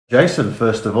Jason,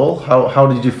 first of all, how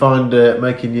did you find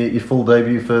making your full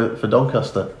debut for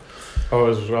Doncaster? I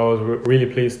was really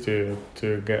pleased to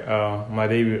get my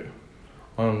debut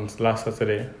on last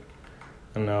Saturday,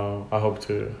 and I hope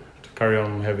to carry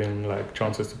on having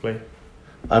chances to play.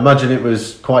 I imagine it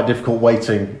was quite difficult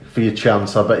waiting for your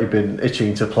chance. I bet you've been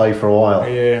itching to play for a while.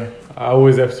 Yeah, I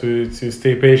always have to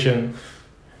stay patient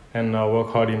and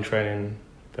work hard in training.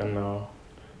 Then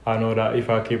I know that if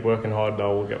I keep working hard, I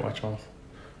will get my chance.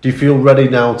 Do you feel ready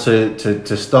now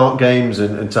to start games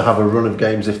and to have a run of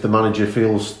games if the manager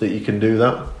feels that you can do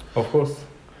that? Of course.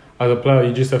 As a player,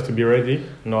 you just have to be ready.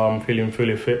 Now I'm feeling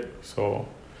fully fit, so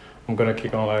I'm going to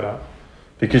kick on like that.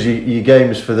 Because your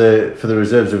games for the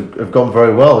reserves have gone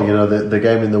very well. You know, the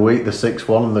game in the week, the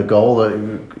 6-1 and the goal,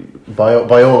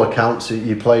 by all accounts,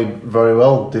 you played very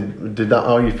well. Did that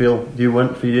how you feel you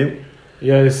went for you?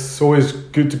 Yeah, it's always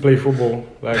good to play football.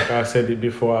 Like I said it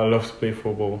before, I love to play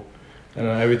football. And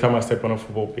every time I step on a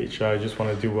football pitch, I just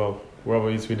want to do well. Whether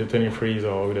it's with the 23s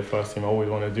or with the first team, I always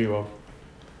want to do well.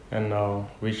 And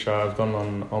which I've done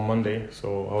on Monday,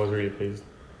 so I was really pleased.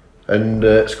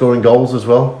 And scoring goals as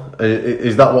well.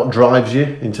 Is that what drives you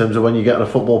in terms of when you get on a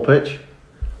football pitch?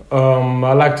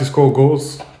 I like to score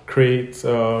goals, create,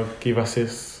 give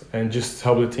assists, and just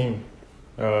help the team.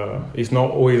 It's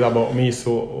not always about me,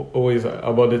 so always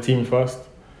about the team first.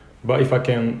 But if I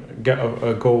can get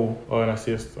a goal or an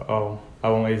assist, I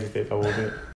won't hesitate. I will do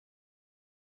it.